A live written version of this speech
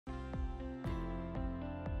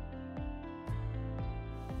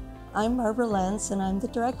I'm Barbara Lence, and I'm the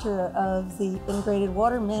director of the Integrated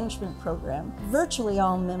Water Management Program. Virtually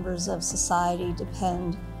all members of society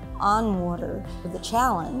depend on water. The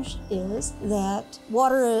challenge is that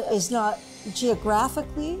water is not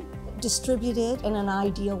geographically distributed in an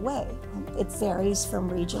ideal way. It varies from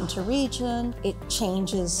region to region. It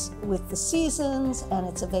changes with the seasons, and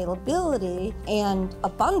its availability and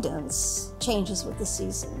abundance changes with the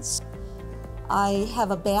seasons. I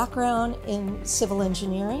have a background in civil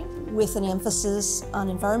engineering with an emphasis on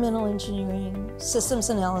environmental engineering, systems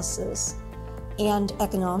analysis, and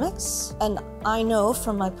economics. And I know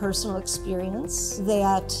from my personal experience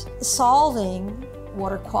that solving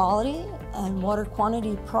water quality and water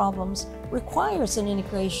quantity problems requires an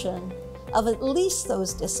integration of at least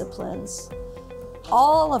those disciplines.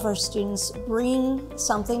 All of our students bring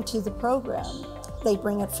something to the program. They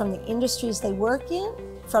bring it from the industries they work in,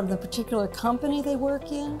 from the particular company they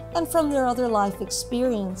work in, and from their other life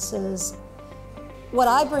experiences. What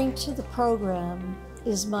I bring to the program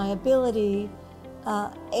is my ability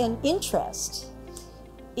and interest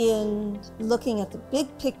in looking at the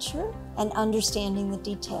big picture and understanding the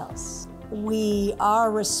details. We are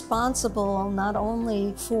responsible not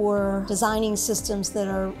only for designing systems that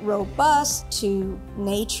are robust to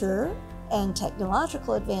nature and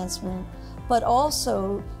technological advancement, but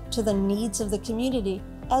also to the needs of the community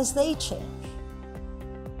as they change.